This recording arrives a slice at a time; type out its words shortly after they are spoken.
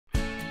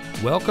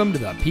Welcome to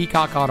the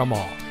Peacock Auto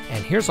Mall,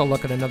 and here's a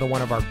look at another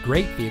one of our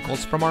great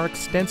vehicles from our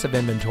extensive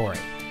inventory,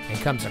 and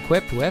comes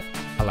equipped with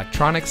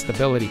electronic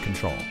stability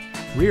control,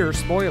 rear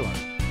spoiler,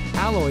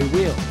 alloy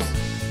wheels,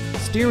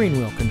 steering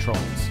wheel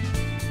controls,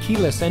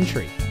 keyless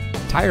entry,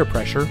 tire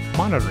pressure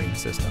monitoring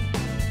system,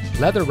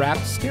 leather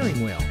wrapped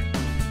steering wheel,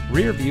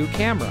 rear view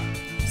camera,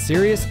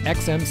 Sirius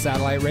XM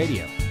satellite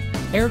radio,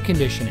 air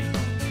conditioning,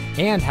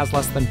 and has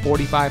less than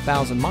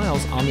 45,000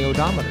 miles on the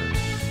odometer.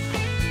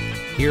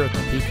 Here at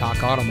the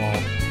Peacock Auto Mall,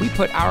 we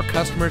put our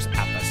customers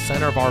at the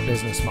center of our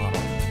business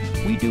model.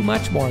 We do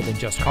much more than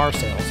just car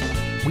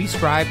sales. We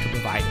strive to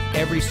provide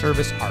every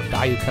service our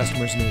value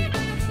customers need,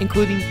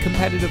 including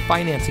competitive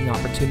financing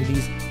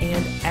opportunities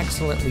and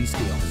excellent lease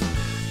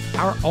deals.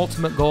 Our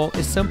ultimate goal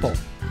is simple: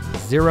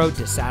 zero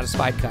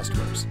dissatisfied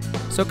customers.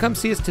 So come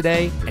see us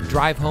today and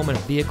drive home in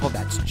a vehicle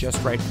that's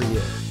just right for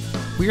you.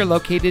 We are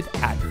located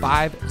at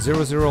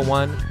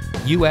 5001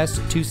 US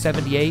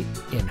 278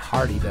 in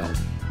Hardeeville.